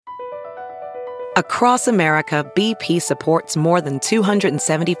Across America, BP supports more than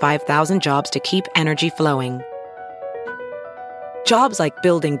 275,000 jobs to keep energy flowing. Jobs like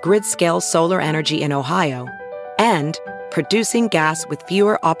building grid-scale solar energy in Ohio and producing gas with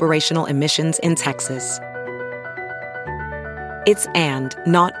fewer operational emissions in Texas. It's and,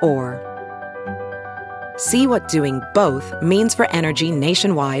 not or. See what doing both means for energy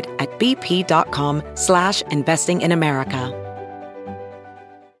nationwide at bp.com/investing in America.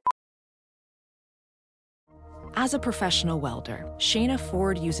 As a professional welder, Shayna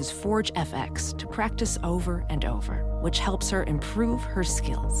Ford uses Forge FX to practice over and over, which helps her improve her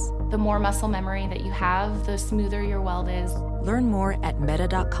skills. The more muscle memory that you have, the smoother your weld is. Learn more at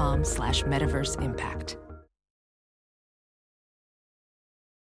meta.com/metaverse impact.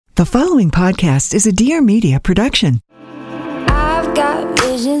 The following podcast is a Dear Media production. I've got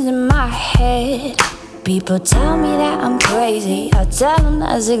visions in my head. People tell me that I'm crazy. I tell them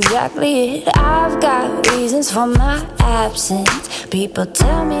that's exactly it. I've got reasons for my absence. People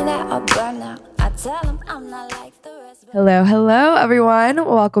tell me that I'll burn out. I tell them I'm not like the rest. Hello, everyone.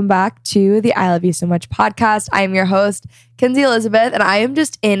 Welcome back to the I Love You So Much podcast. I am your host, Kenzie Elizabeth, and I am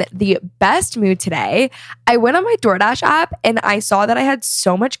just in the best mood today. I went on my DoorDash app and I saw that I had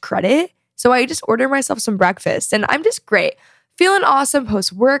so much credit. So I just ordered myself some breakfast and I'm just great. Feeling awesome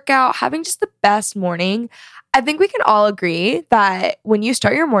post-workout, having just the best morning. I think we can all agree that when you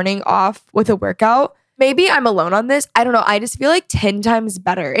start your morning off with a workout, maybe I'm alone on this. I don't know. I just feel like 10 times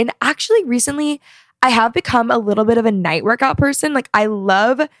better. And actually recently, I have become a little bit of a night workout person. Like I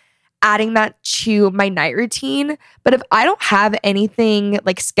love adding that to my night routine. But if I don't have anything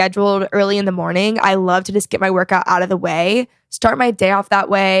like scheduled early in the morning, I love to just get my workout out of the way, start my day off that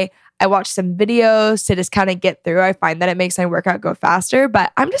way. I watch some videos to just kind of get through. I find that it makes my workout go faster,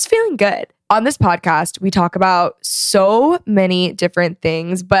 but I'm just feeling good. On this podcast, we talk about so many different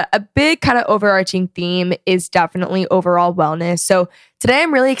things, but a big kind of overarching theme is definitely overall wellness. So today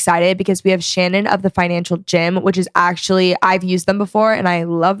I'm really excited because we have Shannon of the Financial Gym, which is actually, I've used them before and I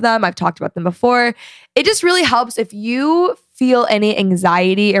love them. I've talked about them before. It just really helps if you feel any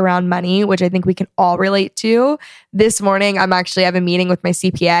anxiety around money, which I think we can all relate to. This morning, I have a meeting with my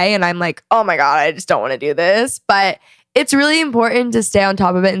CPA and I'm like, oh my God, I just don't want to do this. But it's really important to stay on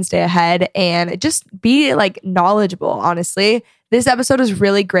top of it and stay ahead and just be like knowledgeable, honestly. This episode is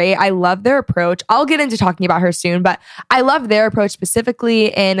really great. I love their approach. I'll get into talking about her soon, but I love their approach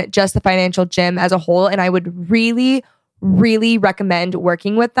specifically in just the Financial Gym as a whole. And I would really recommend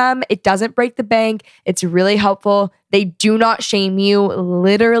working with them. It doesn't break the bank. It's really helpful. They do not shame you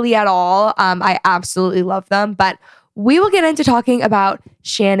literally at all. I absolutely love them, but we will get into talking about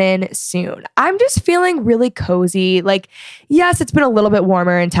Shannon soon. I'm just feeling really cozy. Like, yes, it's been a little bit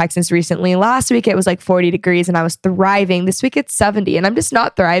warmer in Texas recently. Last week it was like 40 degrees and I was thriving. This week it's 70 and I'm just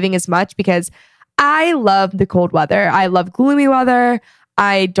not thriving as much because I love the cold weather. I love gloomy weather.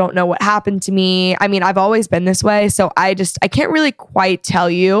 I don't know what happened to me. I mean, I've always been this way. So I can't really quite tell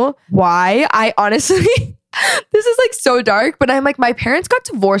you why. I honestly, this is like so dark, but I'm like, my parents got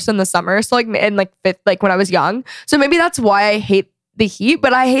divorced in the summer. So like in like fifth, like when I was young. So maybe that's why I hate the heat,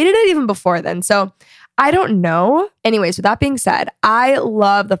 but I hated it even before then. So I don't know. Anyways, with that being said, I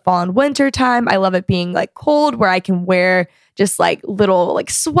love the fall and winter time. I love it being like cold where I can wear just like little like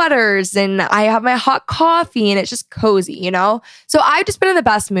sweaters and I have my hot coffee and it's just cozy, you know? So I've just been in the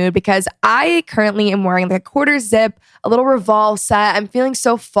best mood because I currently am wearing like a quarter zip, a little Revolve set. I'm feeling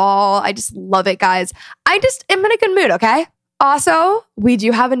so fall. I just love it, guys. I just am in a good mood, okay? Also, we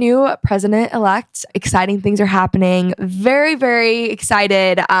do have a new president-elect. Exciting things are happening. Very, very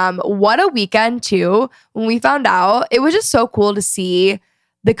excited. What a weekend too. When we found out, it was just so cool to see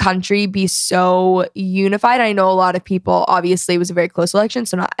the country be so unified. I know a lot of people, obviously it was a very close election,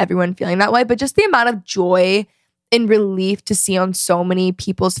 so not everyone feeling that way, but just the amount of joy and relief to see on so many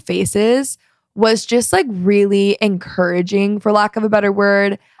people's faces was just like really encouraging, for lack of a better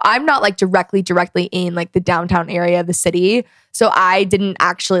word. I'm not like directly in like the downtown area of the city, so I didn't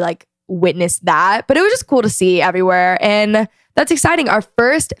actually like witness that, but it was just cool to see everywhere. And that's exciting. Our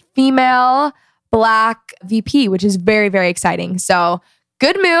first female Black VP, which is very, very exciting. So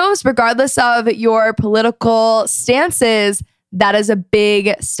good moves, regardless of your political stances. That is a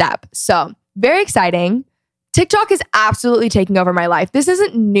big step. So very exciting. TikTok is absolutely taking over my life. This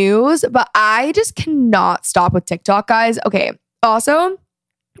isn't news, but I just cannot stop with TikTok, guys. Okay. Also,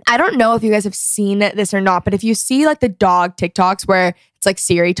 I don't know if you guys have seen this or not, but if you see like the dog TikToks where it's like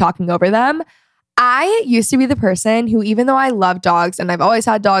Siri talking over them, I used to be the person who, even though I love dogs and I've always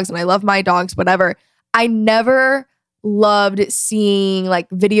had dogs and I love my dogs, whatever, I never loved seeing like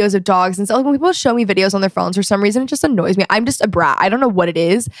videos of dogs. And so like when people show me videos on their phones, for some reason, it just annoys me. I'm just a brat. I don't know what it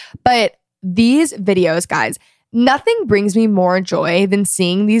is, but these videos, guys, nothing brings me more joy than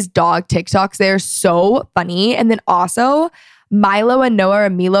seeing these dog TikToks. They're so funny. And then also Milo and Noah, or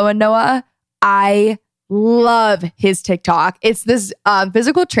Milo and Noah, I love his TikTok. It's this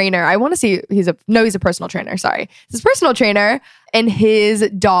physical trainer. I want to see, he's a personal trainer. Sorry. It's his personal trainer, and his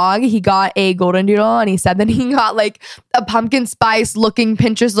dog, he got a golden doodle, and he said that he got like a pumpkin spice looking,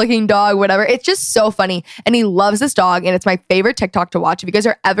 Pinterest looking dog, whatever. It's just so funny. And he loves this dog, and it's my favorite TikTok to watch. If you guys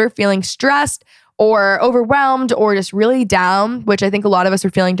are ever feeling stressed or overwhelmed or just really down, which I think a lot of us are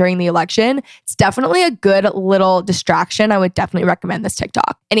feeling during the election, it's definitely a good little distraction. I would definitely recommend this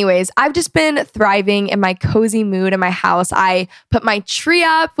TikTok. Anyways, I've just been thriving in my cozy mood in my house. I put my tree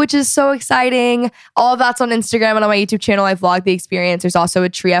up, which is so exciting. All of that's on Instagram and on my YouTube channel. I vlog the experience. There's also a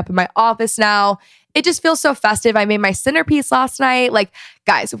tree up in my office now. It just feels so festive. I made my centerpiece last night. Like,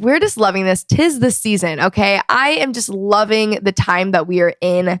 guys, we're just loving this. 'Tis the season, okay? I am just loving the time that we are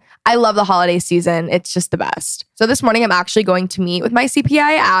in. I love the holiday season. It's just the best. So this morning, I'm actually going to meet with my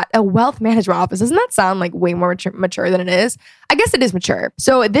CPA at a wealth management office. Doesn't that sound like way more mature than it is? I guess it is mature.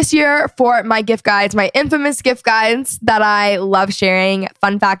 So this year for my gift guides, my infamous gift guides that I love sharing,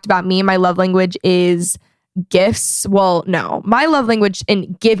 fun fact about me, my love language is gifts. Well, no, my love language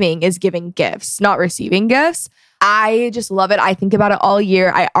in giving is giving gifts, not receiving gifts. I just love it. I think about it all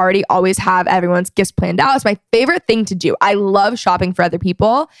year. I already always have everyone's gifts planned out. It's my favorite thing to do. I love shopping for other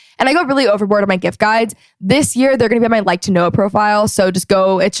people, and I go really overboard on my gift guides. This year, they're going to be on my Like to Know profile. So just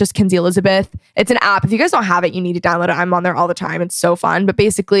go, it's just Kenzie Elizabeth. It's an app. If you guys don't have it, you need to download it. I'm on there all the time. It's so fun. But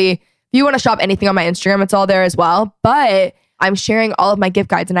basically, if you want to shop anything on my Instagram, it's all there as well. But I'm sharing all of my gift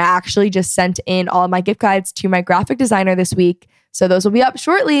guides, and I actually just sent in all of my gift guides to my graphic designer this week. So those will be up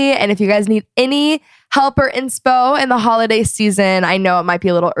shortly. And if you guys need any help or inspo in the holiday season, I know it might be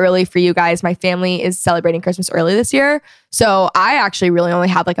a little early for you guys. My family is celebrating Christmas early this year. So I actually really only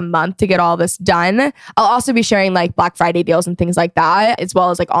have like a month to get all this done. I'll also be sharing like Black Friday deals and things like that, as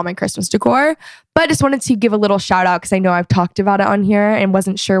well as like all my Christmas decor. But I just wanted to give a little shout out because I know I've talked about it on here and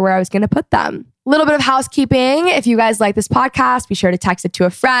wasn't sure where I was going to put them. A little bit of housekeeping. If you guys like this podcast, be sure to text it to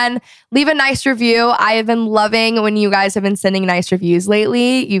a friend. Leave a nice review. I have been loving when you guys have been sending nice reviews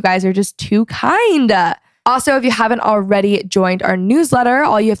lately. You guys are just too kind. Also, if you haven't already joined our newsletter,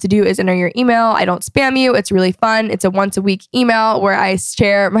 all you have to do is enter your email. I don't spam you. It's really fun. It's a once a week email where I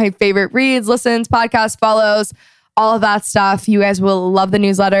share my favorite reads, listens, podcasts, follows, all of that stuff. You guys will love the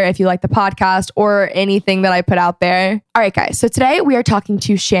newsletter if you like the podcast or anything that I put out there. All right, guys. So today we are talking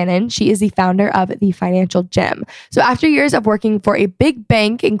to Shannon. She is the founder of The Financial Gym. So after years of working for a big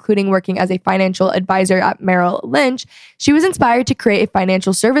bank, including working as a financial advisor at Merrill Lynch, she was inspired to create a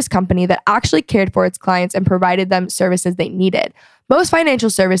financial service company that actually cared for its clients and provided them services they needed. Most financial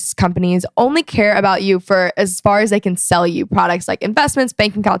service companies only care about you for as far as they can sell you products like investments,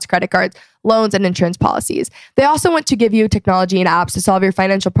 bank accounts, credit cards, loans, and insurance policies. They also want to give you technology and apps to solve your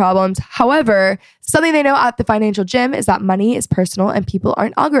financial problems. However, something they know at The Financial Gym is that money is personal and people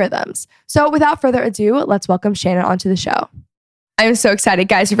aren't algorithms. So without further ado, let's welcome Shannon onto the show. I'm so excited,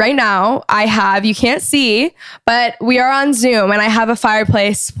 guys. Right now, you can't see, but we are on Zoom and I have a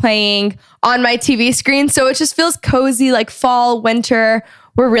fireplace playing on my TV screen. So it just feels cozy, like fall, winter.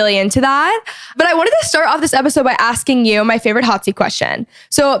 We're really into that. But I wanted to start off this episode by asking you my favorite hot seat question.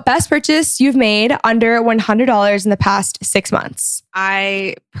 So best purchase you've made under $100 in the past 6 months?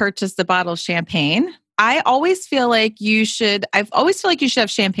 I purchased a bottle of champagne. I always feel like you should have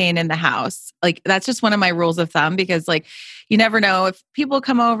champagne in the house. Like that's just one of my rules of thumb because like you never know if people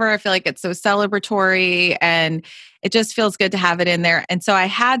come over. I feel like it's so celebratory and it just feels good to have it in there. And so I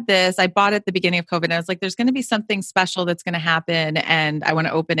had this, I bought it at the beginning of COVID and I was like, there's going to be something special that's going to happen and I want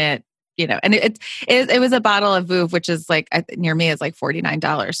to open it, you know, and it was a bottle of Veuve, which is like near me is like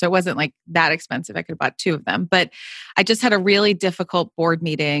 $49. So it wasn't like that expensive. I could have bought 2 of them, but I just had a really difficult board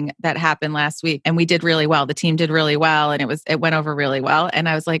meeting that happened last week and we did really well. The team did really well and it went over really well. And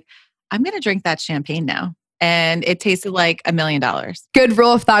I was like, I'm going to drink that champagne now. And it tasted like $1 million. Good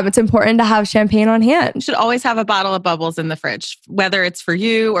rule of thumb. It's important to have champagne on hand. You should always have a bottle of bubbles in the fridge, whether it's for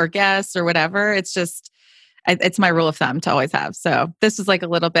you or guests or whatever. It's my rule of thumb to always have. So this was like a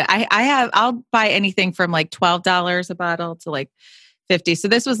little bit, I'll buy anything from like $12 a bottle to like $50. So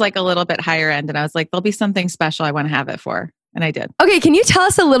this was like a little bit higher end. And I was like, there'll be something special I want to have it for. And I did. Okay. Can you tell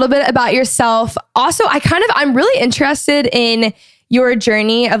us a little bit about yourself? Also, I'm really interested in your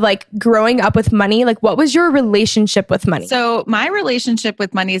journey of like growing up with money. Like what was your relationship with money? So my relationship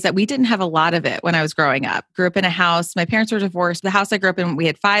with money is that we didn't have a lot of it when I was growing up. Grew up in a house. My parents were divorced. The house I grew up in, we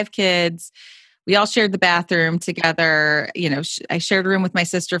had 5 kids. We all shared the bathroom together. I shared a room with my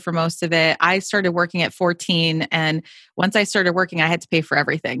sister for most of it. I started working at 14. And once I started working, I had to pay for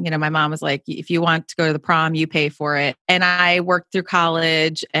everything. My mom was like, if you want to go to the prom, you pay for it. And I worked through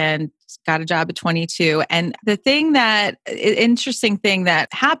college and got a job at 22. And the interesting thing that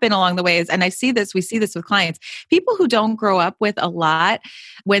happened along the way is, and we see this with clients, people who don't grow up with a lot,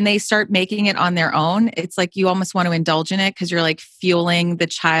 when they start making it on their own, it's like you almost want to indulge in it because you're like fueling the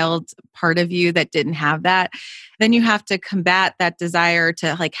child part of you that didn't have that. Then you have to combat that desire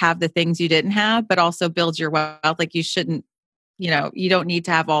to like have the things you didn't have, but also build your wealth. Like you shouldn't, you don't need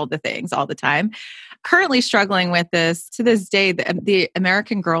to have all the things all the time. Currently struggling with this to this day. The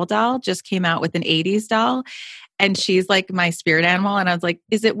American Girl doll just came out with an 80s doll, and she's like my spirit animal. And I was like,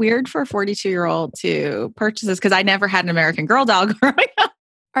 is it weird for a 42-year-old to purchase this? Because I never had an American Girl doll growing up.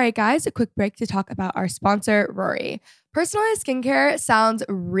 All right, guys, a quick break to talk about our sponsor, Rory. Personalized skincare sounds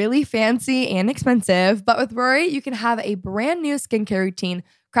really fancy and expensive, but with Rory, you can have a brand new skincare routine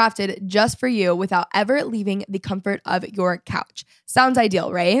crafted just for you without ever leaving the comfort of your couch. Sounds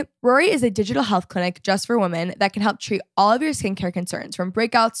ideal, right? Rory is a digital health clinic just for women that can help treat all of your skincare concerns, from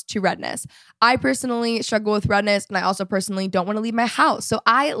breakouts to redness. I personally struggle with redness, and I also personally don't want to leave my house, so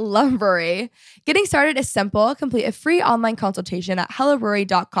I love Rory. Getting started is simple. Complete a free online consultation at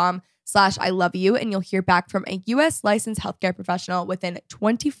hellorory.com/I-love-you, and you'll hear back from a U.S. licensed healthcare professional within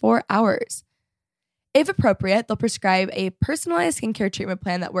 24 hours. If appropriate, they'll prescribe a personalized skincare treatment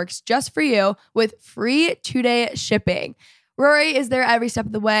plan that works just for you with free 2-day shipping. Rory is there every step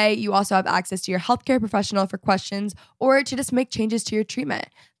of the way. You also have access to your healthcare professional for questions or to just make changes to your treatment.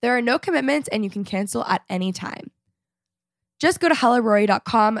 There are no commitments, and you can cancel at any time. Just go to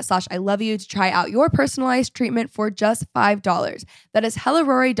hellorory.com/I-love-you to try out your personalized treatment for just $5. That is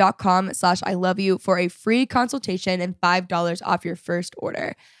hellorory.com/I-love-you for a free consultation and $5 off your first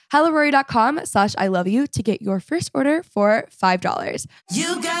order. hellorory.com/I-love-you to get your first order for $5.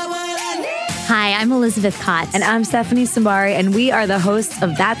 You got what I need. Hi, I'm Elizabeth Kotz. And I'm Stephanie Sambari, and we are the hosts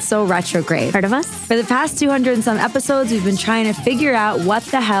of That's So Retrograde. Heard of us? For the past 200 and some episodes, we've been trying to figure out what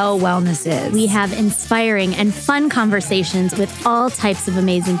the hell wellness is. We have inspiring and fun conversations with all types of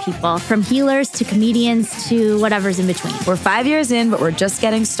amazing people, from healers to comedians to whatever's in between. We're 5 years in, but we're just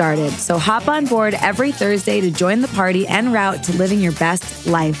getting started. So hop on board every Thursday to join the party en route to living your best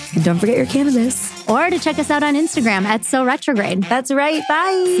life. And don't forget your cannabis. Or to check us out on Instagram at So Retrograde. That's right.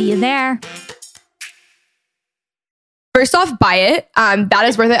 Bye. See you there. First off, buy it. That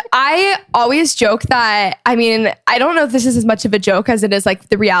is worth it. I always joke that, I don't know if this is as much of a joke as it is like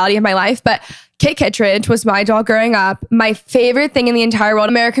the reality of my life, but Kate Kittredge was my doll growing up. My favorite thing in the entire world.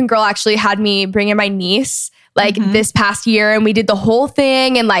 American Girl actually had me bring in my niece this past year, and we did the whole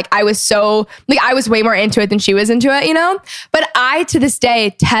thing. And I was way more into it than she was into it, But I, to this day,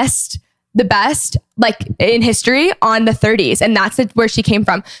 test the best in history on the 30s, and that's where she came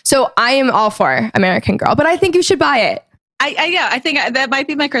from. So I am all for American Girl, but I think you should buy it. I think that might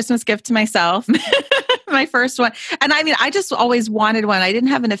be my Christmas gift to myself. My first one. And I just always wanted one. I didn't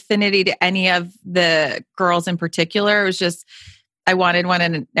have an affinity to any of the girls in particular. It was just, I wanted one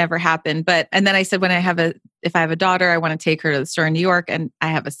and it never happened. And then I said, if I have a daughter, I want to take her to the store in New York, and I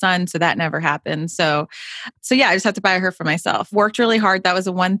have a son. So that never happened. So yeah, I just have to buy her for myself. Worked really hard. That was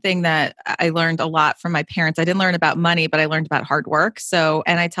the one thing that I learned a lot from my parents. I didn't learn about money, but I learned about hard work.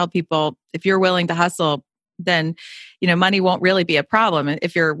 And I tell people, if you're willing to hustle, then, money won't really be a problem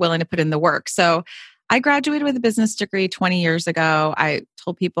if you're willing to put in the work. So I graduated with a business degree 20 years ago. I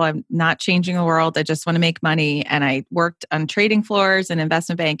told people I'm not changing the world. I just want to make money. And I worked on trading floors and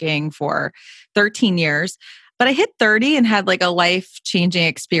investment banking for 13 years. But I hit 30 and had a life-changing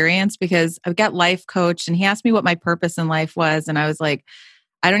experience because I got life coached, and he asked me what my purpose in life was. And I was like,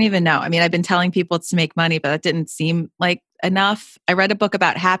 I don't even know. I've been telling people it's to make money, but that didn't seem like enough. I read a book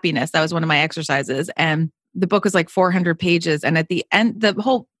about happiness. That was one of my exercises. And the book was 400 pages. And at the end, the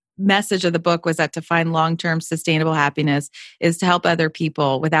whole message of the book was that to find long-term sustainable happiness is to help other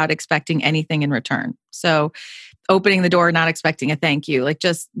people without expecting anything in return. So opening the door, not expecting a thank you,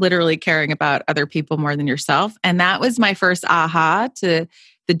 just literally caring about other people more than yourself. And that was my first aha to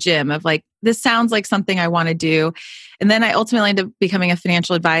the gym of this sounds like something I want to do. And then I ultimately ended up becoming a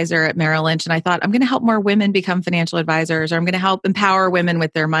financial advisor at Merrill Lynch. And I thought, I'm going to help more women become financial advisors, or I'm going to help empower women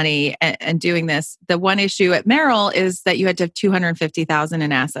with their money and doing this. The one issue at Merrill is that you had to have $250,000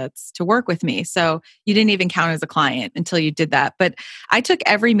 in assets to work with me. So you didn't even count as a client until you did that. But I took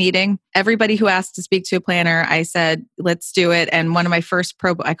every meeting, everybody who asked to speak to a planner, I said, let's do it. And one of my first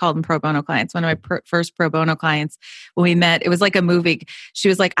I called them pro bono clients. One of my first pro bono clients, when we met, it was like a movie. She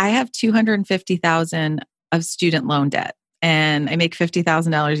was like, I have $250,000 of student loan debt. and I make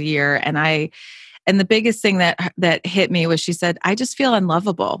 $50,000 a year. And the biggest thing that hit me was she said, I just feel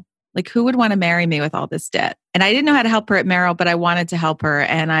unlovable. Like, who would want to marry me with all this debt? And I didn't know how to help her at Merrill, but I wanted to help her.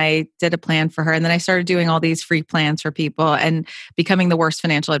 And I did a plan for her. And then I started doing all these free plans for people and becoming the worst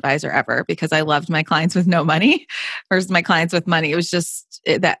financial advisor ever because I loved my clients with no money versus my clients with money. It was just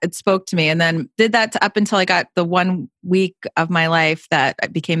that it spoke to me. And then did that up until I got the 1 week of my life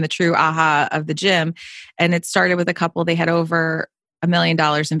that became the true aha of the gym. And it started with a couple. They had over $1 million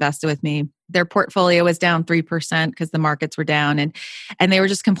invested with me. Their portfolio was down 3% because the markets were down. And they were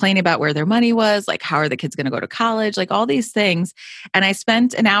just complaining about where their money was, like, how are the kids going to go to college, like all these things. And I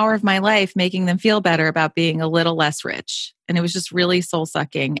spent an hour of my life making them feel better about being a little less rich. And it was just really soul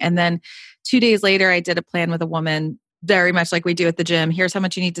sucking. And then 2 days later, I did a plan with a woman, very much like we do at the gym. Here's how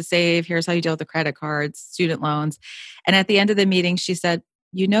much you need to save. Here's how you deal with the credit cards, student loans. And at the end of the meeting, she said,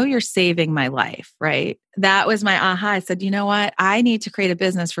 you know, you're saving my life, right? That was my aha. I said, you know what? I need to create a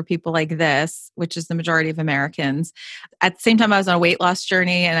business for people like this, which is the majority of Americans. At the same time, I was on a weight loss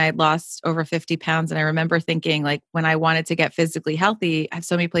journey and I'd lost over 50 pounds. And I remember thinking, like, when I wanted to get physically healthy, I have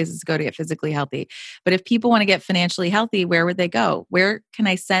so many places to go to get physically healthy. But if people want to get financially healthy, where would they go? Where can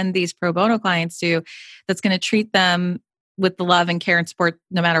I send these pro bono clients to that's going to treat them with the love and care and support,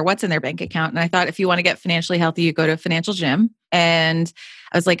 no matter what's in their bank account? And I thought, if you want to get financially healthy, you go to a financial gym. And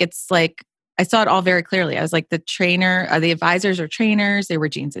I was like, it's like, I saw it all very clearly. I was like, the advisors are trainers. They wear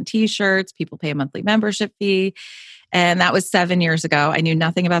jeans and t-shirts. People pay a monthly membership fee. And that was 7 years ago. I knew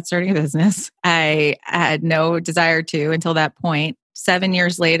nothing about starting a business. I had no desire to until that point. 7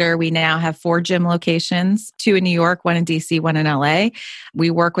 years later, we now have 4 gym locations, 2 in New York, 1 in DC, 1 in LA.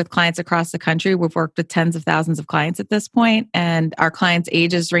 We work with clients across the country. We've worked with tens of thousands of clients at this point, and our clients'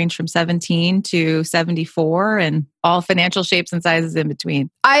 ages range from 17 to 74 and all financial shapes and sizes in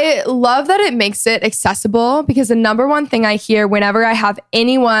between. I love that it makes it accessible, because the number one thing I hear whenever I have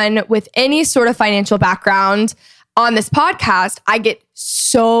anyone with any sort of financial background on this podcast, I get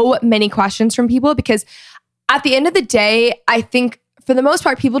so many questions from people, because at the end of the day, I think for the most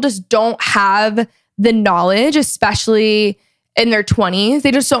part, people just don't have the knowledge, especially in their 20s.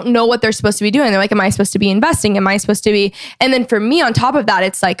 They just don't know what they're supposed to be doing. They're like, am I supposed to be investing? Am I supposed to be? And then for me, on top of that,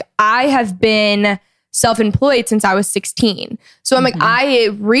 it's like, I have been self-employed since I was 16. So I'm like, I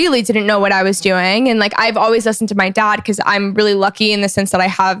really didn't know what I was doing. And like, I've always listened to my dad, because I'm really lucky in the sense that I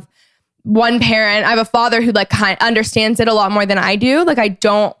have one parent. I have a father who like kind of understands it a lot more than I do. Like, I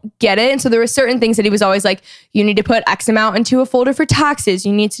don't get it. And so there were certain things that he was always like, you need to put X amount into a folder for taxes.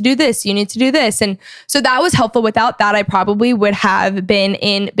 You need to do this. You need to do this. And so that was helpful. Without that, I probably would have been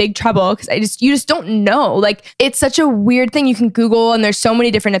in big trouble, because you just don't know. Like, it's such a weird thing. You can Google and there's so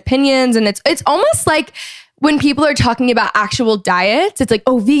many different opinions, and it's almost like when people are talking about actual diets, it's like,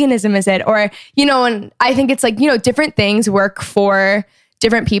 oh, veganism is it? Or, you know, and I think it's like, you know, different things work for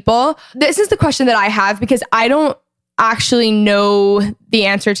different people. This is the question that I have, because I don't actually know the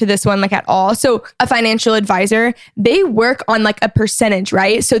answer to this one like at all. So a financial advisor, they work on like a percentage,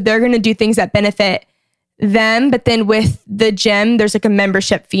 right? So they're going to do things that benefit them. But then with the gym, there's like a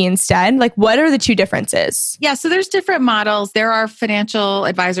membership fee instead. Like, what are the two differences? Yeah. So there's different models. There are financial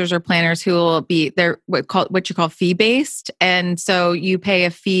advisors or planners who will be, they're what you call fee-based. And so you pay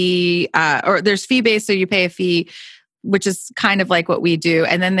a fee, or there's fee-based. So you pay a fee, which is kind of like what we do.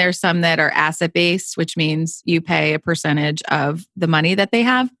 And then there's some that are asset-based, which means you pay a percentage of the money that they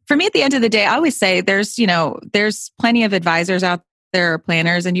have. For me, at the end of the day, I always say there's plenty of advisors out there,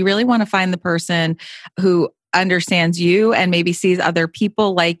 planners, and you really want to find the person who understands you and maybe sees other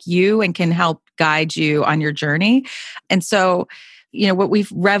people like you and can help guide you on your journey. And so, you know, what we've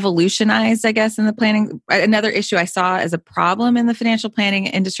revolutionized, I guess, in the planning, another issue I saw as a problem in the financial planning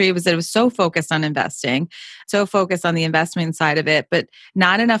industry was that it was so focused on investing, so focused on the investment side of it, but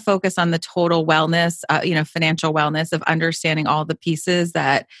not enough focus on the total wellness, financial wellness of understanding all the pieces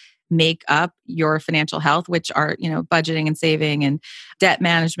that make up your financial health, which are, you know, budgeting and saving and debt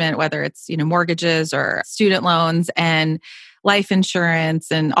management, whether it's, you know, mortgages or student loans and life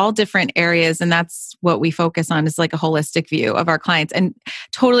insurance and all different areas. And that's what we focus on, is like a holistic view of our clients. And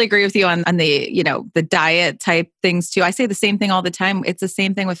totally agree with you on the, you know, the diet type things too. I say the same thing all the time. It's the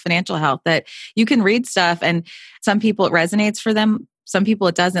same thing with financial health, that you can read stuff and some people it resonates for them. Some people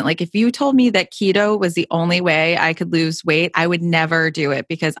it doesn't. Like, if you told me that keto was the only way I could lose weight, I would never do it,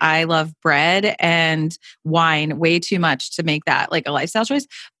 because I love bread and wine way too much to make that like a lifestyle choice.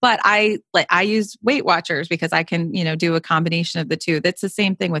 But I use Weight Watchers because I can, you know, do a combination of the two. That's the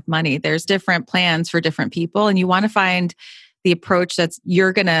same thing with money. There's different plans for different people, and you want to find the approach that's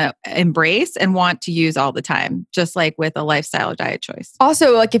you're going to embrace and want to use all the time, just like with a lifestyle or diet choice.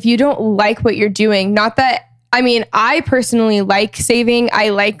 Also, like, if you don't like what you're doing, not that I mean, I personally like saving. I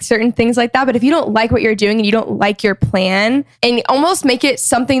like certain things like that. But if you don't like what you're doing and you don't like your plan and almost make it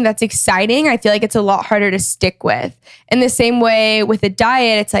something that's exciting, I feel like it's a lot harder to stick with. In the same way with a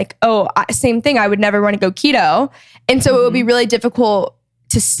diet, it's like, same thing. I would never want to go keto. And so it would be really difficult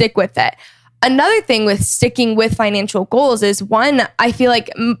to stick with it. Another thing with sticking with financial goals is one, I feel like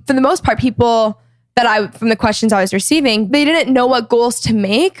for the most part, people from the questions I was receiving, they didn't know what goals to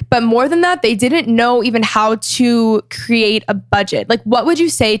make, but more than that, they didn't know even how to create a budget. Like, what would you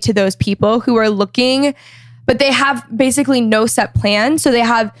say to those people who are looking, but they have basically no set plan, so they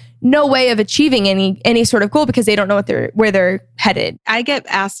have no way of achieving any sort of goal because they don't know where they're headed? I get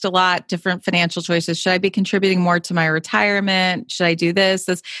asked a lot different financial choices. Should I be contributing more to my retirement? Should I do this?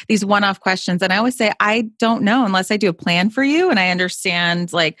 These one-off questions. And I always say, I don't know unless I do a plan for you and I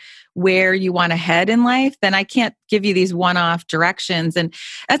understand like where you want to head in life, then I can't give you these one-off directions. And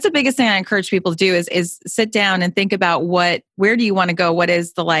that's the biggest thing I encourage people to do is sit down and think about where do you want to go? What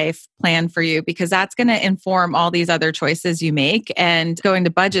is the life plan for you? Because that's going to inform all these other choices you make. And going to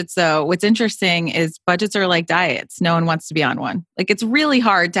budgets, though, what's interesting is budgets are like diets. No one wants to be on one. Like, it's really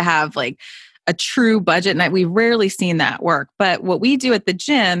hard to have like a true budget. And we've rarely seen that work. But what we do at the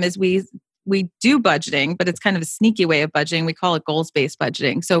gym is we do budgeting, but it's kind of a sneaky way of budgeting. We call it goals-based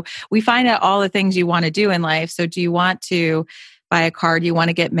budgeting. So we find out all the things you want to do in life. So do you want to buy a car? Do you want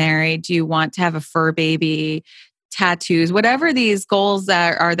to get married? Do you want to have a fur baby, tattoos, whatever these goals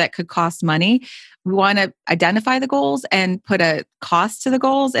that could cost money? We want to identify the goals and put a cost to the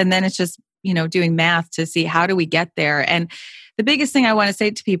goals. And then it's just, doing math to see how do we get there. And the biggest thing I want to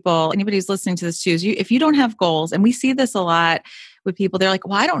say to people, anybody who's listening to this too, is if you don't have goals, and we see this a lot with people, they're like,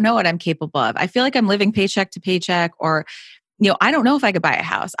 well, I don't know what I'm capable of. I feel like I'm living paycheck to paycheck, or, I don't know if I could buy a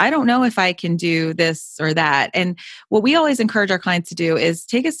house. I don't know if I can do this or that. And what we always encourage our clients to do is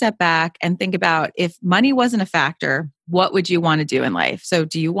take a step back and think about, if money wasn't a factor, what would you want to do in life? So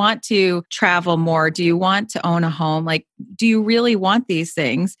do you want to travel more? Do you want to own a home? Like, do you really want these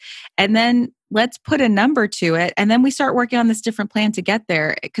things? And then let's put a number to it. And then we start working on this different plan to get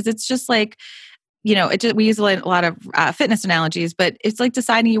there. Because it's just like, we use a lot of fitness analogies, but it's like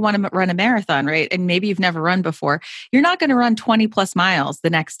deciding you want to run a marathon, right? And maybe you've never run before. You're not going to run 20 plus miles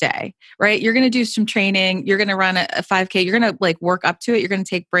the next day, right? You're going to do some training. You're going to run a 5K. You're going to like work up to it. You're going to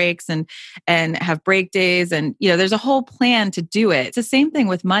take breaks and have break days. And, there's a whole plan to do it. It's the same thing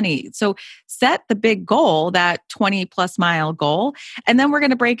with money. So set the big goal, that 20 plus mile goal, and then we're going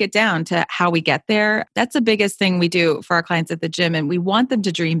to break it down to how we get there. That's the biggest thing we do for our clients at the gym. And we want them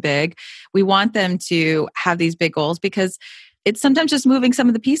to dream big. We want them to have these big goals, because it's sometimes just moving some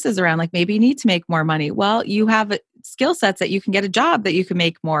of the pieces around. Like, maybe you need to make more money. Well, you have skill sets that you can get a job that you can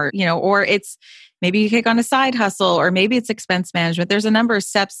make more, or it's maybe you take on a side hustle, or maybe it's expense management. There's a number of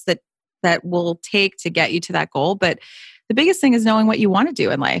steps that will take to get you to that goal. But the biggest thing is knowing what you want to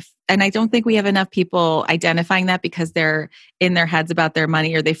do in life. And I don't think we have enough people identifying that because they're in their heads about their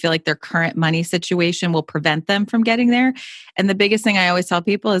money, or they feel like their current money situation will prevent them from getting there. And the biggest thing I always tell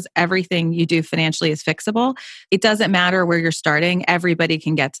people is everything you do financially is fixable. It doesn't matter where you're starting. Everybody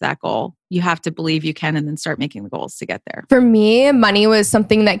can get to that goal. You have to believe you can, and then start making the goals to get there. For me, money was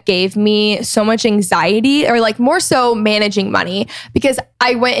something that gave me so much anxiety, or like more so managing money, because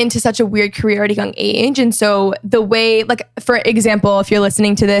I went into such a weird career at a young age. And so the way, like, for example, if you're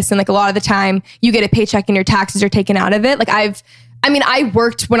listening to this and like a lot of the time you get a paycheck and your taxes are taken out of it. Like, I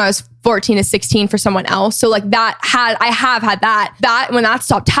worked when I was 14 to 16 for someone else. So like I have had that when that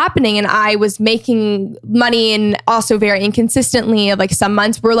stopped happening, and I was making money, and also very inconsistently, like some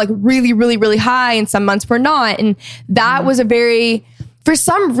months were like really, really, really high and some months were not. And that was for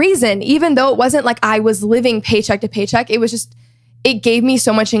some reason, even though it wasn't like I was living paycheck to paycheck, it gave me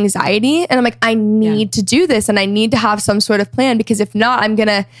so much anxiety. And I'm like, I need to do this, and I need to have some sort of plan, because if not,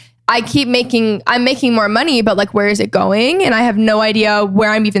 I'm making more money, but like, where is it going? And I have no idea where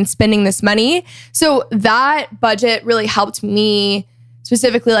I'm even spending this money. So that budget really helped me,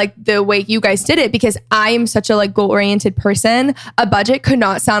 specifically like the way you guys did it, because I am such a like goal-oriented person. A budget could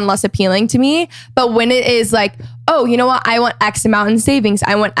not sound less appealing to me. But when it is like, oh, you know what? I want X amount in savings.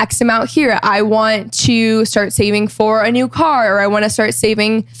 I want X amount here. I want to start saving for a new car, or I want to start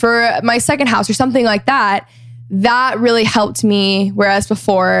saving for my second house, or something like that. That really helped me. Whereas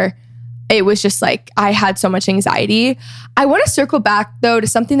before, it was just like, I had so much anxiety. I want to circle back though to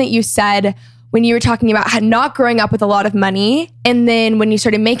something that you said when you were talking about not growing up with a lot of money. And then when you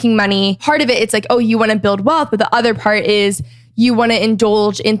started making money, part of it, it's like, oh, you want to build wealth. But the other part is you want to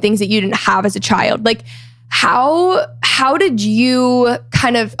indulge in things that you didn't have as a child. Like, How did you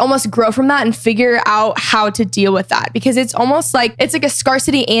kind of almost grow from that and figure out how to deal with that? Because it's almost like it's like a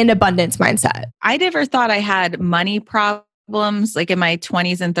scarcity and abundance mindset. I never thought I had money problems like in my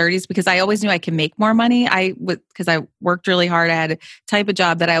 20s and 30s because I always knew I could make more money. Because I worked really hard. I had a type of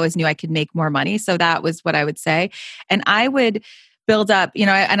job that I always knew I could make more money. So that was what I would say. And I would build up,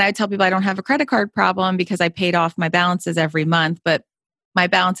 and I tell people I don't have a credit card problem because I paid off my balances every month, but my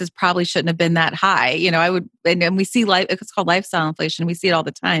balances probably shouldn't have been that high. And we see it's called lifestyle inflation. We see it all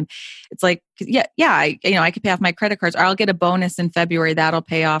the time. It's like, I could pay off my credit cards, or I'll get a bonus in February that'll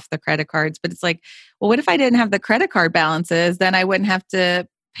pay off the credit cards. But it's like, well, what if I didn't have the credit card balances? Then I wouldn't have to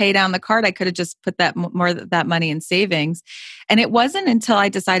pay down the card. I could have just put that money in savings. And it wasn't until I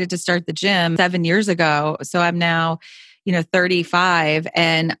decided to start the gym 7 years ago. So I'm now, 35,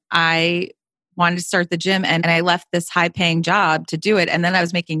 and I wanted to start the gym, and I left this high paying job to do it. And then I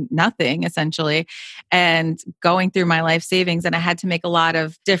was making nothing essentially and going through my life savings. And I had to make a lot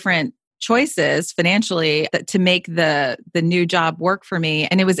of different choices financially to make the new job work for me.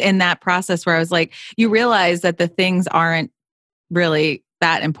 And it was in that process where I was like, you realize that the things aren't really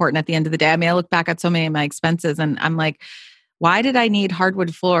that important at the end of the day. I mean, I look back at so many of my expenses and I'm like, why did I need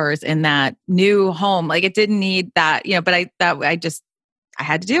hardwood floors in that new home? Like it didn't need that, but I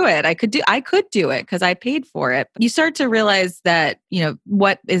had to do it. I could do it because I paid for it. You start to realize that,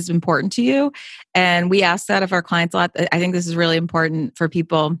 what is important to you. And we ask that of our clients a lot. I think this is really important for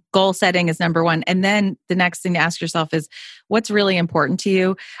people. Goal setting is number one. And then the next thing to ask yourself is, what's really important to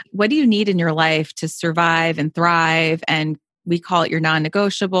you? What do you need in your life to survive and thrive? And we call it your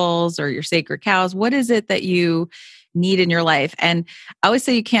non-negotiables or your sacred cows. What is it that you need in your life? And I always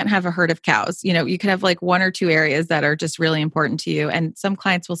say you can't have a herd of cows. You can have like one or two areas that are just really important to you. And some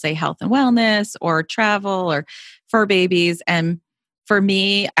clients will say health and wellness or travel or fur babies. And for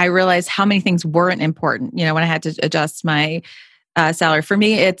me, I realized how many things weren't important. When I had to adjust my salary. For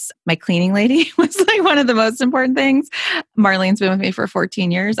me, it's my cleaning lady was like one of the most important things. Marlene's been with me for 14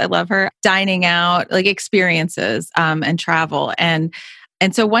 years. I love her. Dining out, like experiences and travel. And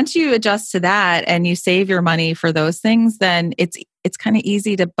so once you adjust to that and you save your money for those things, then it's kind of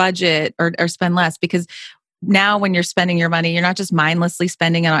easy to budget or spend less, because now when you're spending your money, you're not just mindlessly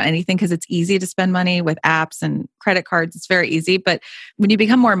spending it on anything, because it's easy to spend money with apps and credit cards. It's very easy. But when you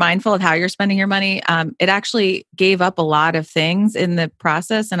become more mindful of how you're spending your money, it actually gave up a lot of things in the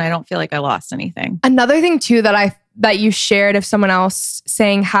process. And I don't feel like I lost anything. Another thing too that you shared of someone else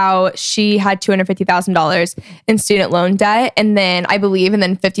saying how she had $250,000 in student loan debt and then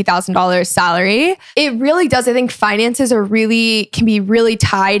 $50,000 salary. It really does. I think finances can be really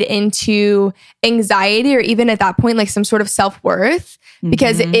tied into anxiety, or even at that point, like some sort of self-worth,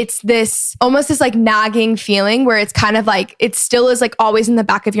 because it's almost this like nagging feeling where it's kind of like, it still is like always in the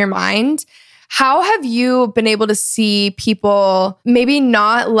back of your mind. How have you been able to see people maybe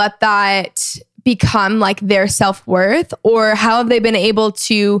not let that become like their self-worth, or how have they been able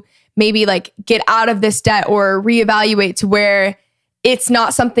to maybe like get out of this debt or reevaluate to where it's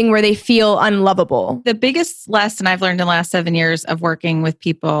not something where they feel unlovable? The biggest lesson I've learned in the last 7 years of working with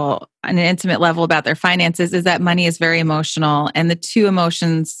people on an intimate level about their finances is that money is very emotional. And the two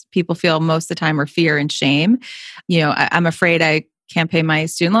emotions people feel most of the time are fear and shame. I'm afraid I can't pay my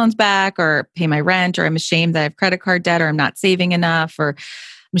student loans back or pay my rent, or I'm ashamed that I have credit card debt, or I'm not saving enough, or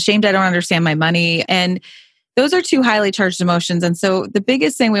I'm ashamed I don't understand my money. And those are two highly charged emotions. And so the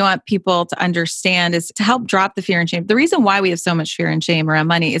biggest thing we want people to understand is to help drop the fear and shame. The reason why we have so much fear and shame around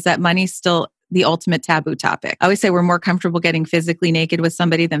money is that money's still the ultimate taboo topic. I always say we're more comfortable getting physically naked with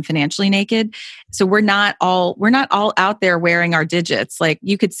somebody than financially naked. So we're not all out there wearing our digits. Like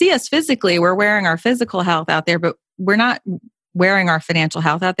you could see us physically, we're wearing our physical health out there, but we're not wearing our financial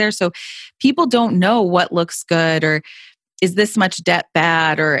health out there. So people don't know what looks good, or is this much debt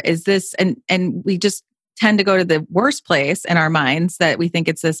bad, or is this, and we just tend to go to the worst place in our minds that we think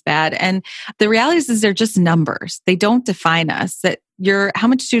it's this bad. And the reality is they're just numbers. They don't define us. That how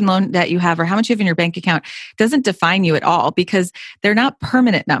much student loan debt you have or how much you have in your bank account doesn't define you at all, because they're not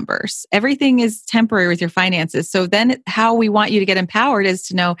permanent numbers. Everything is temporary with your finances. So then how we want you to get empowered is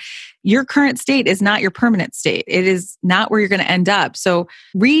to know your current state is not your permanent state. It is not where you're going to end up. So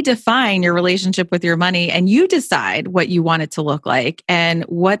redefine your relationship with your money, and you decide what you want it to look like and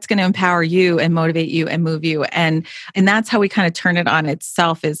what's going to empower you and motivate you and move you. And that's how we kind of turn it on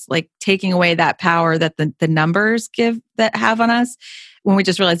itself, is like taking away that power that the numbers have on us, when we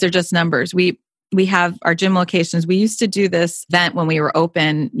just realize they're just numbers. We have our gym locations. We used to do this event when we were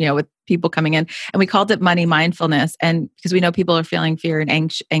open, with people coming in, and we called it money mindfulness. And because we know people are feeling fear and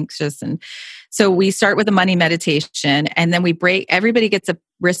anxious. And so we start with a money meditation, and then everybody gets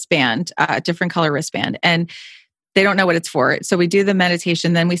wristband, a different color wristband, and they don't know what it's for. So we do the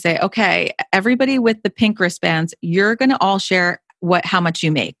meditation. Then we say, okay, everybody with the pink wristbands, you're going to all share how much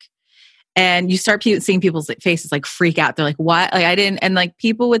you make. And you start seeing people's faces like freak out. They're like, what? Like, I didn't. And like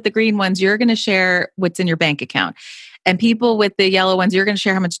people with the green ones, you're going to share what's in your bank account. And people with the yellow ones, you're going to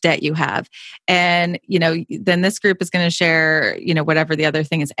share how much debt you have. And, then this group is going to share, whatever the other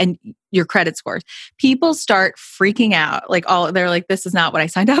thing is, and your credit scores. People start freaking out. They're like, this is not what I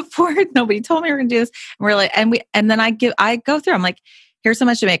signed up for. Nobody told me we were going to do this. And we're like, and then I go through, I'm like, here's how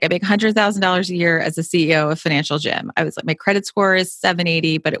much to make. I make $100,000 a year as a CEO of Financial Gym. I was like, my credit score is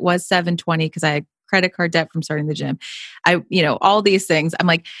 780, but it was 720 because I had credit card debt from starting the gym. All these things. I'm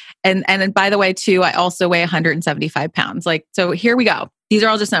like, and then by the way, too, I also weigh 175 pounds. Like, so here we go. These are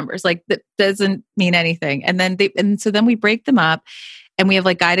all just numbers. Like, that doesn't mean anything. And so then we break them up and we have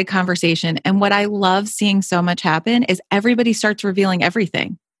like guided conversation. And what I love seeing so much happen is everybody starts revealing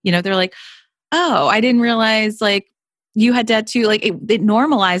everything. They're like, oh, I didn't realize like you had debt too. Like it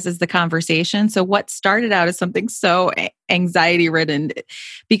normalizes the conversation. So what started out as something so anxiety ridden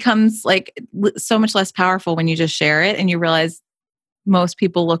becomes like so much less powerful when you just share it and you realize most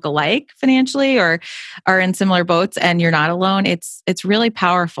people look alike financially or are in similar boats and you're not alone. It's really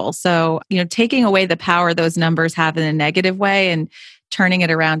powerful. So, taking away the power those numbers have in a negative way and turning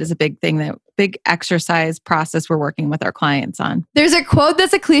it around is a big exercise process we're working with our clients on. There's a quote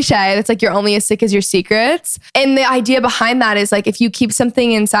that's a cliche that's like, you're only as sick as your secrets. And the idea behind that is like, if you keep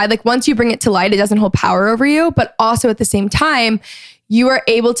something inside, like once you bring it to light, it doesn't hold power over you, but also at the same time, you are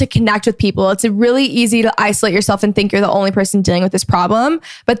able to connect with people. It's really easy to isolate yourself and think you're the only person dealing with this problem.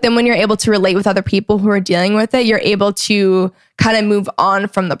 But then when you're able to relate with other people who are dealing with it, you're able to kind of move on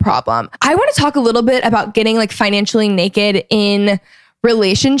from the problem. I want to talk a little bit about getting like financially naked in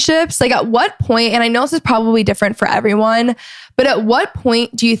relationships. Like at what point, and I know this is probably different for everyone, but at what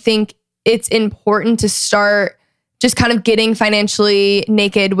point do you think it's important to start just kind of getting financially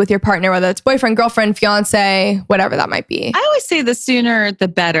naked with your partner, whether it's boyfriend, girlfriend, fiance, whatever that might be? I always say the sooner, the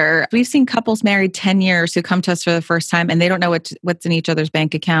better. We've seen couples married 10 years who come to us for the first time and they don't know what's in each other's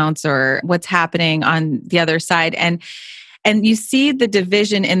bank accounts or what's happening on the other side. And you see the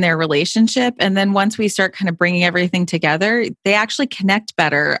division in their relationship. And then once we start kind of bringing everything together, they actually connect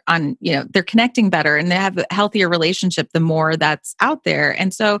better they're connecting better and they have a healthier relationship the more that's out there.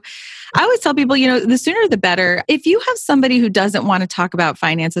 And so I always tell people, the sooner the better. If you have somebody who doesn't want to talk about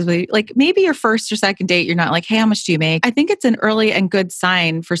finances with you, like maybe your first or second date, you're not like, hey, how much do you make? I think it's an early and good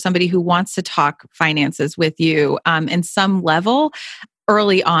sign for somebody who wants to talk finances with you in some level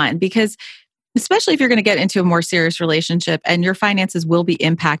early on, because especially if you're going to get into a more serious relationship and your finances will be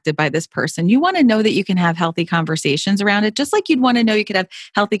impacted by this person, you want to know that you can have healthy conversations around it, just like you'd want to know you could have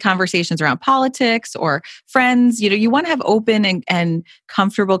healthy conversations around politics or friends. You want to have open and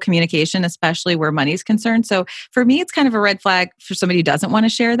comfortable communication, especially where money's concerned. So for me, it's kind of a red flag for somebody who doesn't want to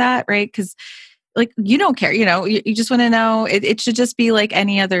share that, right? Because like, you don't care, you just want to know it should just be like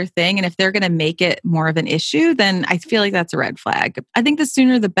any other thing. And if they're going to make it more of an issue, then I feel like that's a red flag. I think the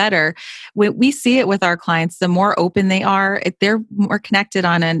sooner the better. We see it with our clients, the more open they are, they're more connected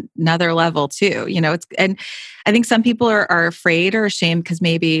on another level too. And I think some people are afraid or ashamed because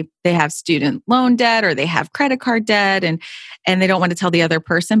maybe they have student loan debt or they have credit card debt and they don't want to tell the other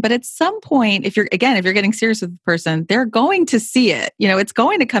person. But at some point, if you're getting serious with the person, they're going to see it. It's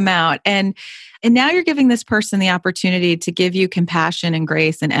going to come out. And now you're giving this person the opportunity to give you compassion and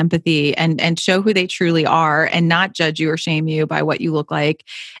grace and empathy and show who they truly are and not judge you or shame you by what you look like.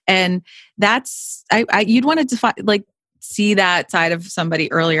 And that's, you'd want to see that side of somebody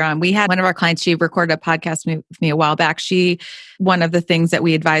earlier on. We had one of our clients, she recorded a podcast with me a while back. One of the things that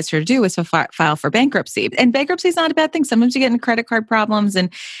we advised her to do was to file for bankruptcy. And bankruptcy is not a bad thing. Sometimes you get in credit card problems.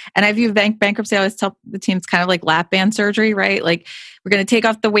 And I view bankruptcy, I always tell the team, it's kind of like lap band surgery, right? Like we're going to take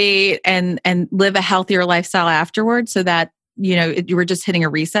off the weight and live a healthier lifestyle afterwards so that you were just hitting a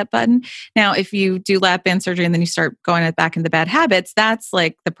reset button. Now, if you do lap band surgery and then you start going back into bad habits, that's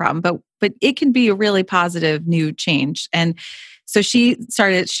like the problem. But it can be a really positive new change. And so she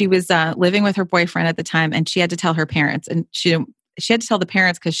was living with her boyfriend at the time, and she had to tell her parents, and she had to tell the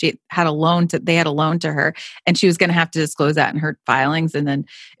parents because they had a loan to her, and she was going to have to disclose that in her filings, and then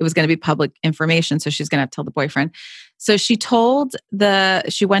it was going to be public information. So she's going to have to tell the boyfriend. So she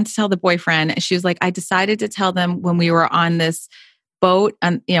went to tell the boyfriend, and she was like, I decided to tell them when we were on this boat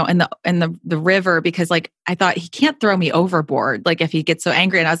and in the river, because like I thought he can't throw me overboard like if he gets so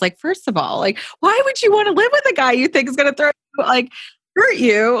angry. And I was like, first of all, like, why would you want to live with a guy you think is going to throw you? Like, hurt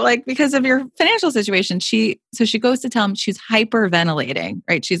you, like because of your financial situation. She goes to tell him she's hyperventilating,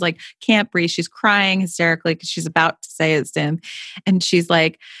 right? She's like, can't breathe. She's crying hysterically because she's about to say it to him. And she's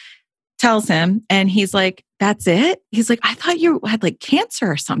like, tells him, and he's like, that's it? He's like, I thought you had like cancer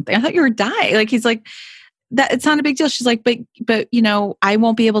or something. I thought you were dying. Like, he's like, that it's not a big deal. She's like, but you know, I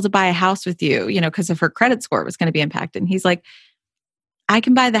won't be able to buy a house with you, you know, because of her credit score was going to be impacted. And he's like, I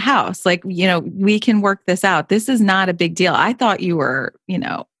can buy the house. Like, you know, we can work this out. This is not a big deal. I thought you were, you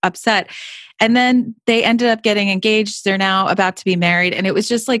know, upset. And then they ended up getting engaged. They're now about to be married. And it was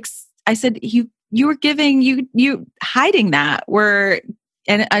just like, I said, you were giving, you hiding that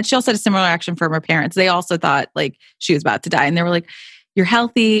and she also had a similar action from her parents. They also thought like she was about to die. And they were like, you're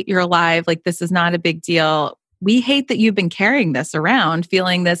healthy, you're alive. Like, this is not a big deal. We hate that you've been carrying this around,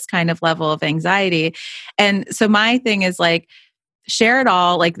 feeling this kind of level of anxiety. And so my thing is like, share it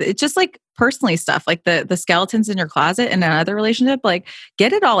all. Like, it's just like personally stuff, like the skeletons in your closet in another relationship, like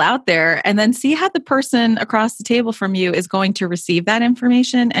get it all out there and then see how the person across the table from you is going to receive that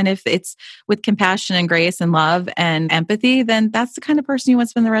information. And if it's with compassion and grace and love and empathy, then that's the kind of person you want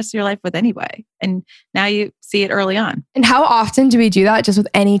to spend the rest of your life with anyway. And now you see it early on. And how often do we do that just with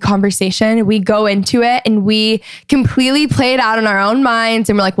any conversation? We go into it and we completely play it out in our own minds.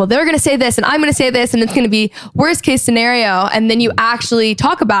 And we're like, well, they're going to say this and I'm going to say this and it's going to be worst case scenario. And then you actually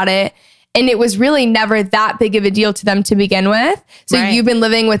talk about it. And it was really never that big of a deal to them to begin with. So You've been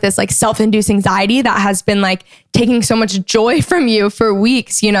living with this like self-induced anxiety that has been like taking so much joy from you for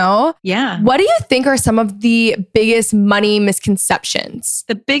weeks, you know? Yeah. What do you think are some of the biggest money misconceptions?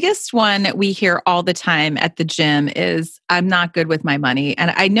 The biggest one we hear all the time at the gym is, I'm not good with my money.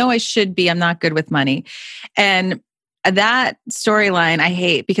 And I know I should be, I'm not good with money. And that storyline I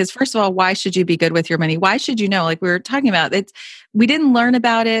hate, because first of all, why should you be good with your money? Why should you know? Like we were talking about, we didn't learn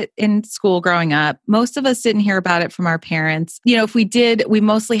about it in school growing up. Most of us didn't hear about it from our parents. You know, if we did, we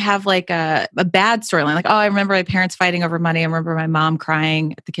mostly have like a bad storyline. Like, oh, I remember my parents fighting over money. I remember my mom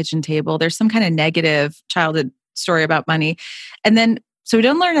crying at the kitchen table. There's some kind of negative childhood story about money. And then, so we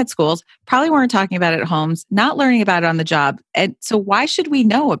don't learn at schools, probably weren't talking about it at homes, not learning about it on the job. And so why should we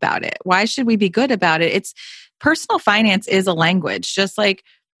know about it? Why should we be good about it? Personal finance is a language, just like,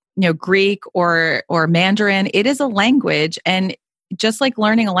 you know, Greek or Mandarin. It is a language. And just like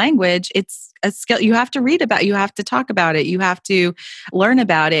learning a language, it's a skill. You have to read about it. You have to talk about it. You have to learn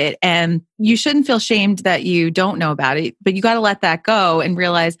about it. And you shouldn't feel shamed that you don't know about it, but you got to let that go and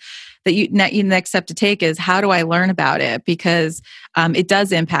realize that the next step to take is, how do I learn about it? Because it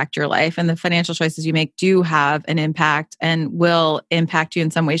does impact your life, and the financial choices you make do have an impact and will impact you in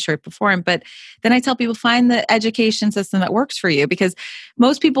some way, shape, or form. But then I tell people, find the education system that works for you, because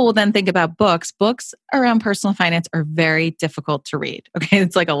most people will then think about books. Books around personal finance are very difficult to read. Okay.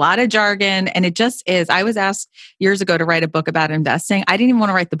 It's like a lot of jargon, and it just is. I was asked years ago to write a book about investing. I didn't even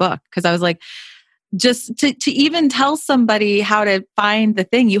want to write the book because I was like, just to even tell somebody how to find the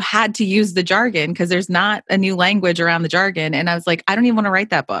thing, you had to use the jargon because there's not a new language around the jargon. And I was like, I don't even want to write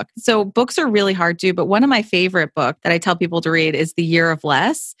that book. So books are really hard to do. But one of my favorite books that I tell people to read is The Year of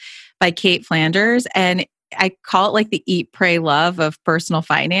Less by Kate Flanders. And I call it like the eat, pray, love of personal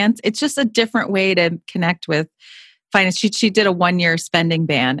finance. It's just a different way to connect with finance. She did a 1-year spending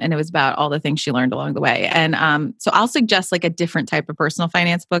ban, and it was about all the things she learned along the way. And so I'll suggest like a different type of personal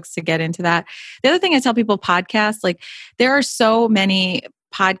finance books to get into that. The other thing I tell people, podcasts, like there are so many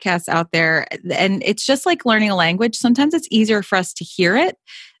podcasts out there, and it's just like learning a language. Sometimes it's easier for us to hear it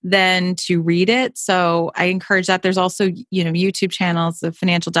than to read it. So I encourage that. There's also, you know, YouTube channels, the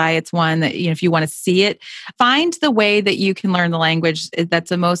Financial Diet's one that, you know, if you want to see it, find the way that you can learn the language that's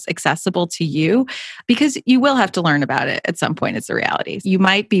the most accessible to you, because you will have to learn about it at some point. It's the reality. You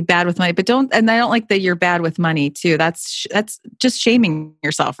might be bad with money, but and I don't like that you're bad with money too. That's just shaming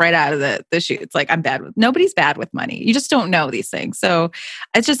yourself right out of the chute. It's like, nobody's bad with money. You just don't know these things. So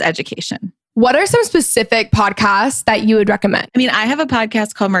it's just education. What are some specific podcasts that you would recommend? I mean, I have a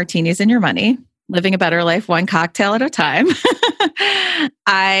podcast called Martinis and Your Money, Living a Better Life, One Cocktail at a Time.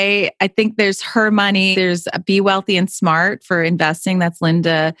 I think there's Her Money. There's Be Wealthy and Smart for investing. That's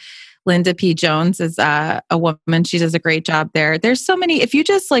Linda P. Jones is a woman. She does a great job there. There's so many. If you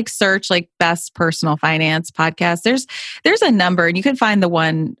just like search like best personal finance podcast, there's a number, and you can find the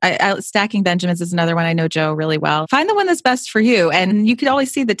one. Stacking Benjamins is another one. I know Joe really well. Find the one that's best for you, and you can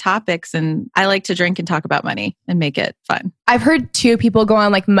always see the topics. And I like to drink and talk about money and make it fun. I've heard two people go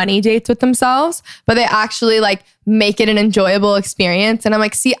on like money dates with themselves, but they actually like make it an enjoyable experience. And I'm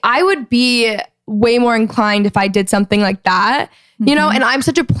like, see, I would be way more inclined if I did something like that. You know, and I'm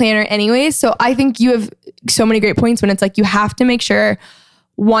such a planner anyway. So I think you have so many great points when it's like, you have to make sure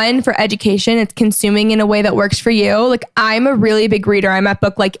one, for education, it's consuming in a way that works for you. Like, I'm a really big reader. I'm at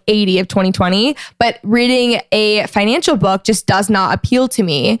book like 80 of 2020, but reading a financial book just does not appeal to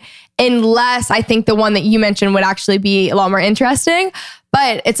me unless I think the one that you mentioned would actually be a lot more interesting.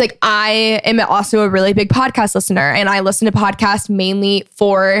 But it's like, I am also a really big podcast listener, and I listen to podcasts mainly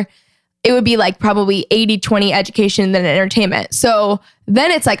for, it would be like probably 80-20 education than entertainment. So then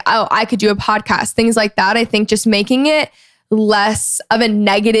it's like, oh, I could do a podcast, things like that. I think just making it less of a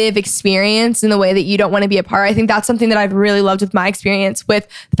negative experience in the way that you don't want to be a part. I think that's something that I've really loved with my experience with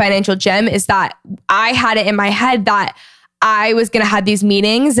the Financial Gym, is that I had it in my head that I was going to have these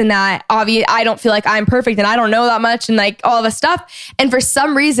meetings, and that obviously I don't feel like I'm perfect and I don't know that much and like all this stuff. And for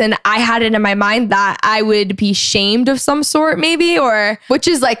some reason, I had it in my mind that I would be shamed of some sort, maybe, or which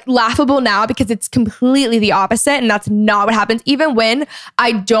is like laughable now because it's completely the opposite. And that's not what happens. Even when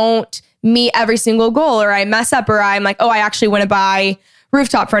I don't meet every single goal, or I mess up, or I'm like, oh, I actually want to buy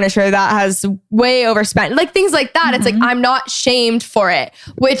rooftop furniture that has way overspent, like things like that. It's like, I'm not shamed for it,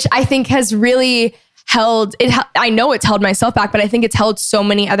 which I think has really held it. I know it's held myself back, but I think it's held so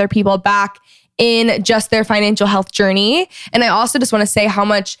many other people back in just their financial health journey. And I also just want to say how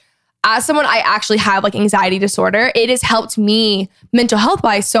much, as someone, I actually have like anxiety disorder, it has helped me mental health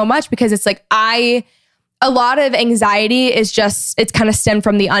wise so much, because it's like, a lot of anxiety is just, it's kind of stemmed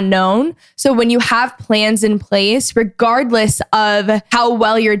from the unknown. So when you have plans in place, regardless of how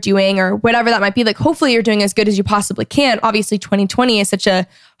well you're doing or whatever that might be, like hopefully you're doing as good as you possibly can. Obviously 2020 is such a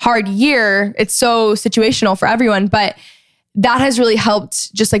hard year. It's so situational for everyone, but that has really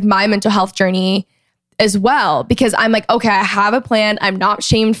helped just like my mental health journey as well, because I'm like, okay, I have a plan. I'm not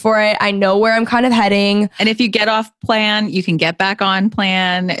shamed for it. I know where I'm kind of heading. And if you get off plan, you can get back on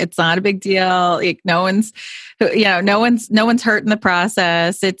plan. It's not a big deal. Like no one's hurt in the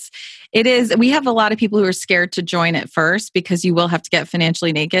process. It is. We have a lot of people who are scared to join at first, because you will have to get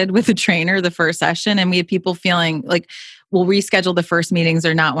financially naked with a trainer the first session. And we have people feeling like we'll reschedule the first meetings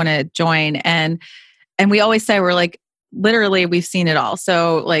or not want to join. And we always say, we're like, literally, we've seen it all.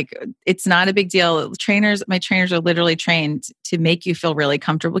 So like, it's not a big deal. My trainers are literally trained to make you feel really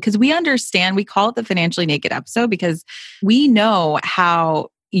comfortable, because we understand, we call it the Financially Naked episode, because we know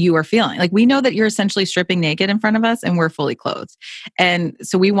how you are feeling. Like, we know that you're essentially stripping naked in front of us and we're fully clothed. And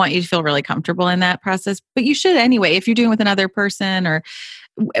so we want you to feel really comfortable in that process, but you should anyway, if you're doing it with another person or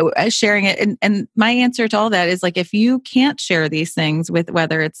sharing it. And my answer to all that is like, if you can't share these things with,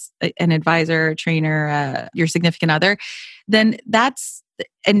 whether it's an advisor, a trainer, your significant other, then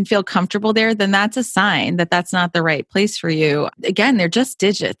and feel comfortable there, then that's a sign that that's not the right place for you. Again, they're just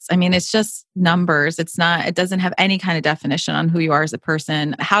digits. I mean, it's just numbers. It doesn't have any kind of definition on who you are as a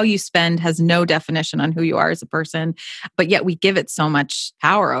person. How you spend has no definition on who you are as a person, but yet we give it so much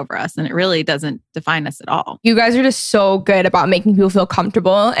power over us, and it really doesn't define us at all. You guys are just so good about making people feel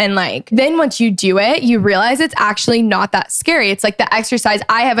comfortable. And like, then once you do it, you realize it's actually not that scary. It's like the exercise.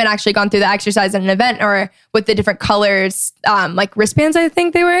 I haven't actually gone through the exercise at an event or with the different colors, like wristbands, I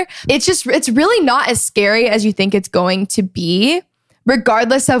think they were. It's really not as scary as you think it's going to be,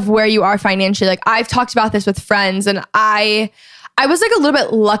 regardless of where you are financially. Like, I've talked about this with friends, and I was like a little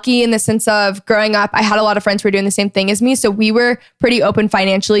bit lucky in the sense of growing up, I had a lot of friends who were doing the same thing as me. So we were pretty open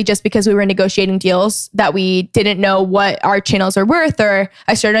financially, just because we were negotiating deals that we didn't know what our channels are worth, or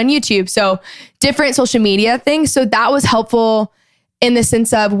I started on YouTube. So different social media things. So that was helpful in the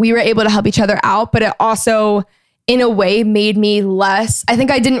sense of we were able to help each other out, but it also in a way made me less, I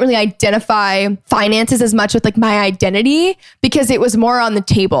think I didn't really identify finances as much with like my identity, because it was more on the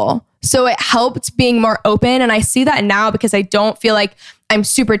table. So it helped being more open. And I see that now, because I don't feel like I'm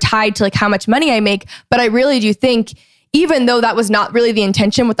super tied to like how much money I make. But I really do think, even though that was not really the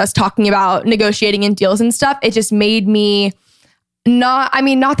intention with us talking about negotiating and deals and stuff, it just made me not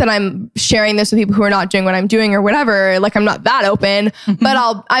that I'm sharing this with people who are not doing what I'm doing or whatever, like I'm not that open,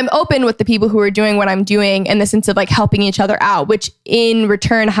 but I'm open with the people who are doing what I'm doing in the sense of like helping each other out, which in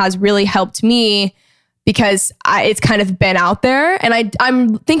return has really helped me, because it's kind of been out there. And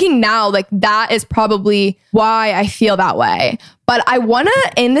I'm thinking now, like that is probably why I feel that way. But I want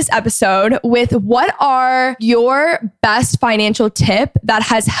to end this episode with, what are your best financial tip that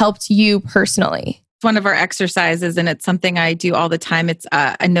has helped you personally? One of our exercises, and it's something I do all the time. It's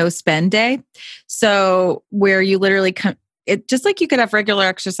a no spend day. So where you literally just like you could have regular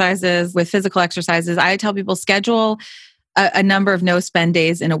exercises with physical exercises, I tell people schedule a number of no spend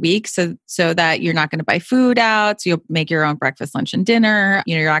days in a week, so that you're not going to buy food out. So you'll make your own breakfast, lunch, and dinner.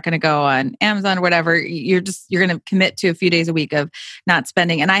 You're not going to go on Amazon or whatever. You're going to commit to a few days a week of not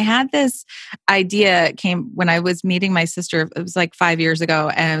spending. And I had this idea came when I was meeting my sister. It was like 5 years ago,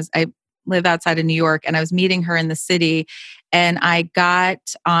 and I live outside of New York, and I was meeting her in the city. And I got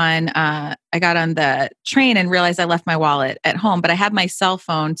on the train and realized I left my wallet at home, but I had my cell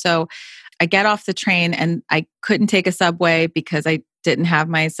phone. So I get off the train and I couldn't take a subway because I didn't have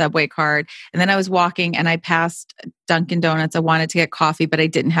my subway card. And then I was walking and I passed Dunkin' Donuts. I wanted to get coffee, but I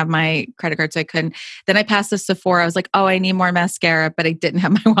didn't have my credit card, so I couldn't. Then I passed the Sephora. I was like, oh, I need more mascara, but I didn't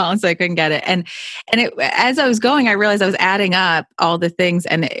have my wallet, so I couldn't get it. And as I was going, I realized I was adding up all the things,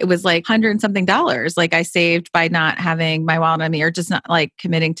 and it was like $100 and something like I saved by not having my wallet on me, or just not like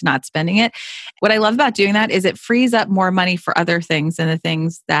committing to not spending it. What I love about doing that is it frees up more money for other things and the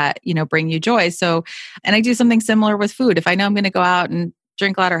things that, bring you joy. So, and I do something similar with food. If I know I'm going to go out and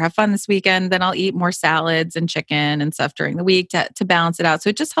drink a lot or have fun this weekend, then I'll eat more salads and chicken and stuff during the week to balance it out. So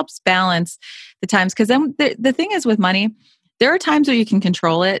it just helps balance the times. Because then the thing is with money, there are times where you can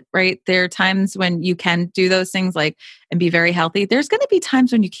control it, right? There are times when you can do those things and be very healthy. There's going to be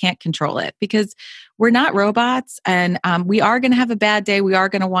times when you can't control it because we're not robots, and we are going to have a bad day. We are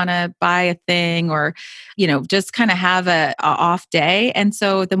going to want to buy a thing or, just kind of have a off day. And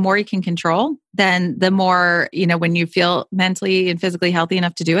so the more you can control, then the more, when you feel mentally and physically healthy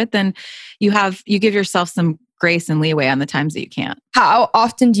enough to do it, then you give yourself some grace and leeway on the times that you can't. How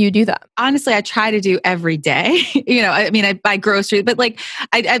often do you do that? Honestly, I try to do every day. I buy groceries, but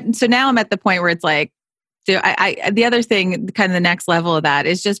so now I'm at the point where it's like, the other thing, kind of the next level of that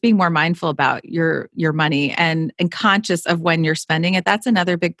is just being more mindful about your money and conscious of when you're spending it. That's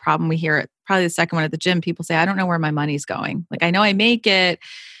another big problem we hear. Probably the second one at the gym. People say, I don't know where my money's going. Like, I know I make it,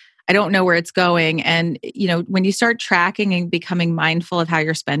 I don't know where it's going. And, when you start tracking and becoming mindful of how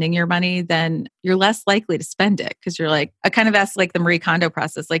you're spending your money, then you're less likely to spend it. Cause you're like, I kind of ask like the Marie Kondo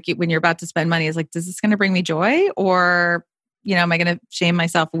process. Like when you're about to spend money, is like, is this going to bring me joy? Or, am I going to shame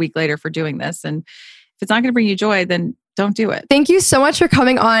myself a week later for doing this? And if it's not going to bring you joy, then don't do it. Thank you so much for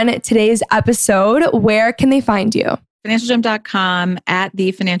coming on today's episode. Where can they find you? financialgym.com, at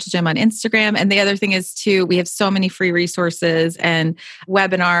the Financial Gym on Instagram. And the other thing is too, we have so many free resources and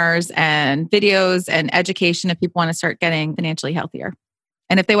webinars and videos and education if people want to start getting financially healthier.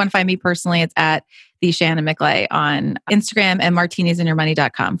 And if they want to find me personally, it's at the Shannon McLay on Instagram and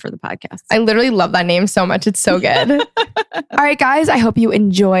martinisinyourmoney.com for the podcast. I literally love that name so much. It's so good. All right, guys, I hope you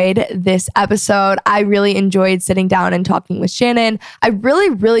enjoyed this episode. I really enjoyed sitting down and talking with Shannon. I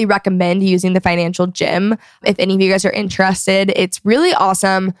really, really recommend using the Financial Gym. If any of you guys are interested, it's really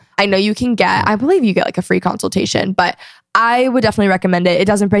awesome. I know I believe you get like a free consultation, but I would definitely recommend it. It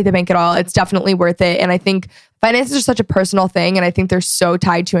doesn't break the bank at all. It's definitely worth it. And I think finances are such a personal thing. And I think they're so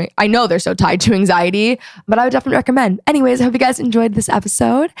tied to anxiety, but I would definitely recommend. Anyways, I hope you guys enjoyed this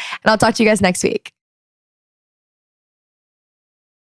episode, and I'll talk to you guys next week.